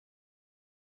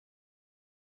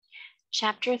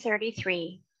Chapter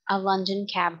 33, A London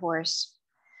Cab Horse.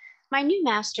 My new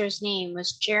master's name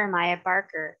was Jeremiah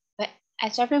Barker, but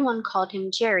as everyone called him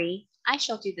Jerry, I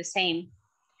shall do the same.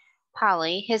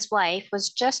 Polly, his wife, was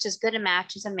just as good a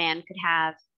match as a man could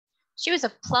have. She was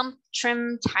a plump,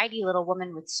 trim, tidy little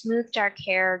woman with smooth dark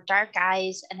hair, dark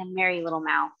eyes, and a merry little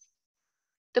mouth.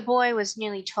 The boy was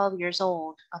nearly 12 years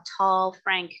old, a tall,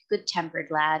 frank, good-tempered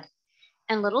lad,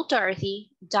 and little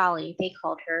Dorothy, Dolly they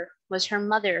called her, was her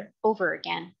mother over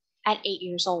again, at 8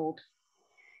 years old.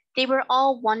 They were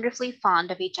all wonderfully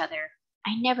fond of each other.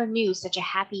 I never knew such a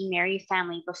happy, merry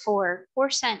family before or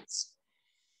since.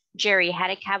 Jerry had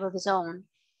a cab of his own,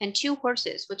 and 2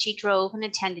 horses which he drove and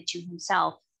attended to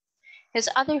himself. His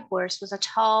other horse was a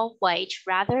tall, white,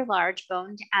 rather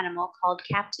large-boned animal called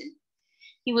Captain.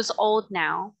 He was old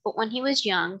now, but when he was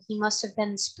young, he must have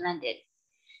been splendid.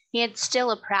 He had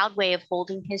still a proud way of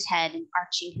holding his head and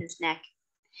arching his neck.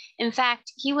 In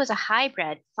fact, he was a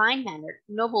high-bred, fine-mannered,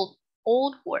 noble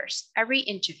old horse, every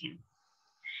inch of him.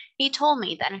 He told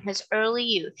me that in his early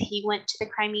youth he went to the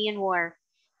Crimean War.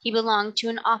 He belonged to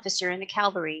an officer in the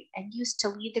cavalry and used to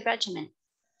lead the regiment.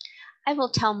 I will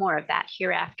tell more of that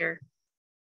hereafter.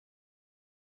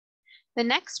 The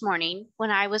next morning,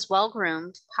 when I was well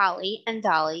groomed, Polly and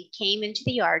Dolly came into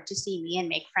the yard to see me and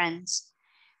make friends.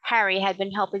 Harry had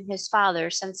been helping his father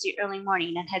since the early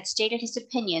morning and had stated his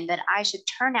opinion that I should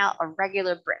turn out a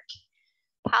regular brick.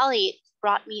 Polly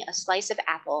brought me a slice of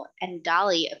apple and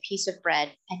Dolly a piece of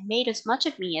bread and made as much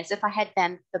of me as if I had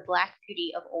been the Black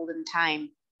Beauty of olden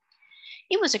time.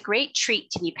 It was a great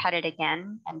treat to be petted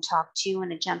again and talked to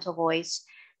in a gentle voice,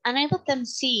 and I let them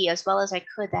see as well as I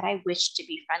could that I wished to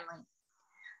be friendly.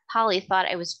 Polly thought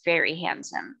I was very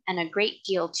handsome and a great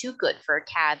deal too good for a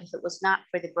cab if it was not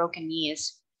for the broken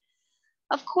knees.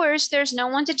 Of course, there's no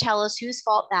one to tell us whose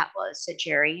fault that was, said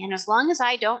Jerry, and as long as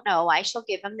I don't know, I shall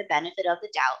give him the benefit of the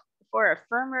doubt. For a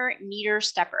firmer, neater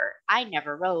stepper, I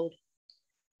never rode.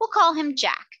 We'll call him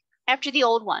Jack, after the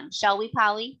old one, shall we,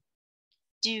 Polly?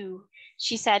 Do,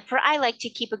 she said, for I like to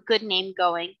keep a good name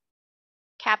going.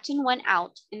 Captain went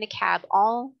out in the cab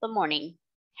all the morning.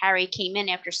 Harry came in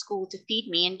after school to feed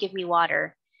me and give me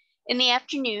water. In the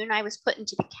afternoon, I was put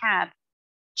into the cab.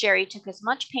 Jerry took as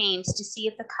much pains to see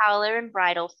if the collar and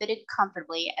bridle fitted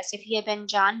comfortably as if he had been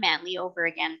John Manley over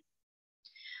again.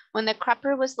 When the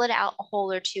crupper was let out a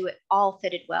hole or two, it all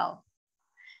fitted well.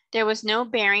 There was no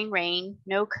bearing rein,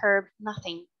 no curb,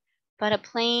 nothing, but a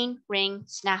plain ring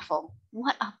snaffle.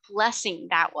 What a blessing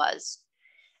that was!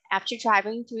 After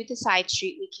driving through the side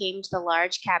street, we came to the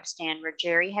large cab stand where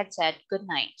Jerry had said good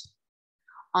night.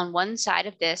 On one side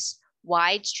of this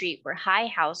wide street were high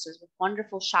houses with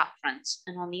wonderful shop fronts,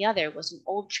 and on the other was an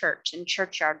old church and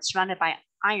churchyard surrounded by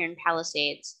iron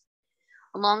palisades.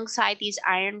 Alongside these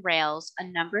iron rails, a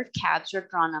number of cabs were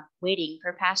drawn up, waiting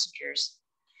for passengers.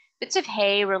 Bits of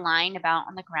hay were lying about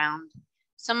on the ground.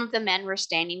 Some of the men were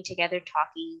standing together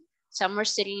talking, some were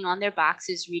sitting on their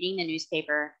boxes reading the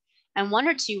newspaper, and 1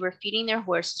 or 2 were feeding their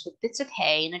horses with bits of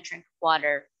hay and a drink of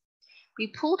water. We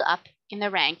pulled up in the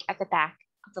rank at the back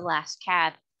of the last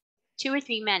cab. 2 or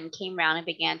 3 men came round and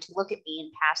began to look at me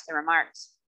and pass their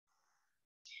remarks.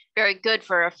 Very good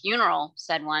for a funeral,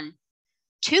 said one.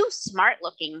 Too smart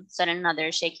looking, said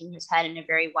another, shaking his head in a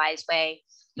very wise way.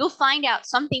 You'll find out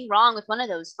something wrong with one of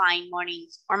those fine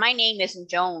mornings, or my name isn't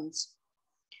Jones.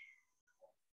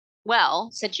 Well,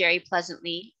 said Jerry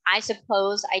pleasantly, I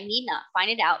suppose I need not find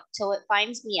it out till it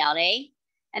finds me out, eh?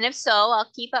 And if so,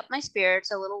 I'll keep up my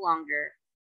spirits a little longer.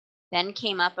 Then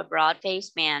came up a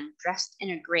broad-faced man, dressed in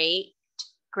a great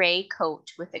gray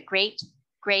coat with a great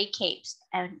gray capes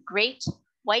and great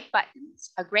white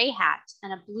buttons, a gray hat,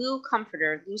 and a blue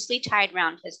comforter loosely tied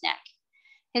round his neck.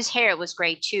 His hair was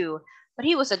gray too, but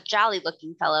he was a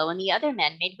jolly-looking fellow, and the other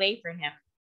men made way for him.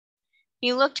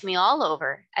 He looked me all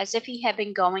over, as if he had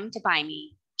been going to buy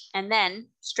me, and then,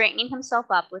 straightening himself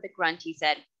up with a grunt, he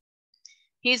said,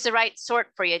 He's the right sort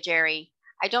for you, Jerry.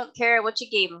 I don't care what you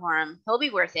gave for him. He'll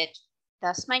be worth it.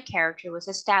 Thus my character was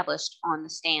established on the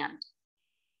stand.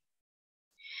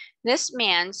 This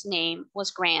man's name was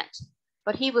Grant,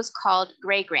 but he was called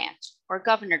Gray Grant, or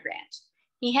Governor Grant.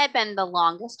 He had been the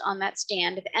longest on that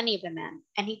stand of any of the men,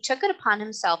 and he took it upon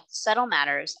himself to settle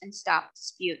matters and stop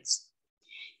disputes.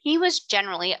 He was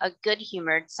generally a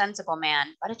good-humored, sensible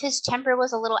man, but if his temper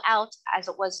was a little out, as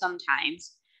it was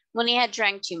sometimes, when he had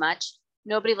drank too much,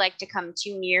 nobody liked to come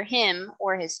too near him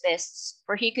or his fists,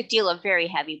 for he could deal a very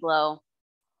heavy blow.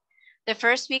 The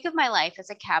first week of my life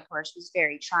as a cab horse was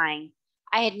very trying.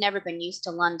 I had never been used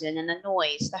to London, and the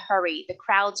noise, the hurry, the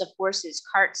crowds of horses,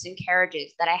 carts, and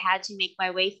carriages that I had to make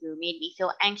my way through made me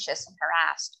feel anxious and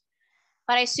harassed.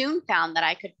 But I soon found that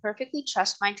I could perfectly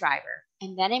trust my driver,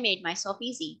 and then I made myself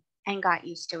easy and got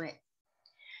used to it.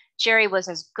 Jerry was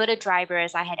as good a driver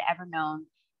as I had ever known,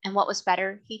 and what was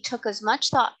better, he took as much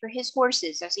thought for his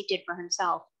horses as he did for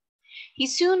himself. He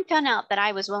soon found out that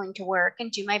I was willing to work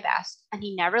and do my best, and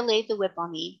he never laid the whip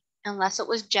on me, unless it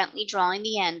was gently drawing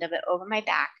the end of it over my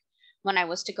back when I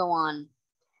was to go on.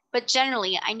 But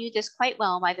generally, I knew this quite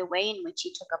well by the way in which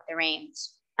he took up the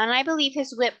reins, and I believe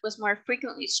his whip was more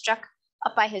frequently struck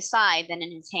up by his side than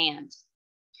in his hand.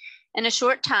 In a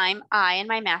short time, I and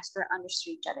my master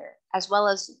understood each other, as well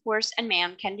as horse and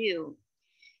man can do.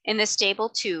 In the stable,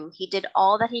 too, he did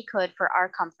all that he could for our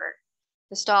comfort.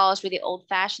 The stalls were the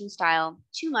old-fashioned style,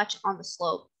 too much on the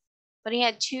slope, but he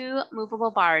had two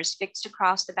movable bars fixed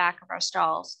across the back of our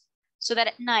stalls, so that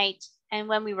at night and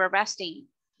when we were resting,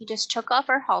 he just took off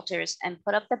our halters and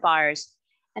put up the bars,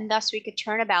 and thus we could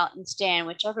turn about and stand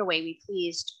whichever way we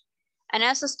pleased. And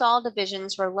as the stall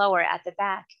divisions were lower at the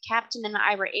back, Captain and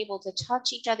I were able to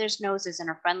touch each other's noses in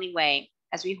a friendly way,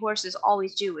 as we horses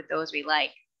always do with those we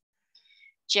like.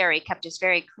 Jerry kept us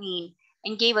very clean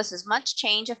and gave us as much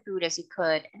change of food as he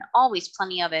could, and always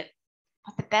plenty of it.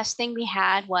 But the best thing we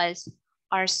had was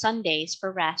our Sundays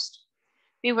for rest.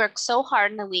 We worked so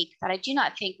hard in the week that I do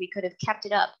not think we could have kept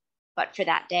it up but for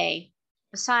that day.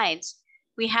 Besides,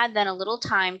 we had then a little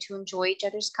time to enjoy each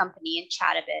other's company and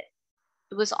chat a bit.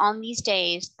 It was on these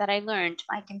days that I learned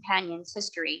my companion's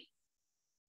history.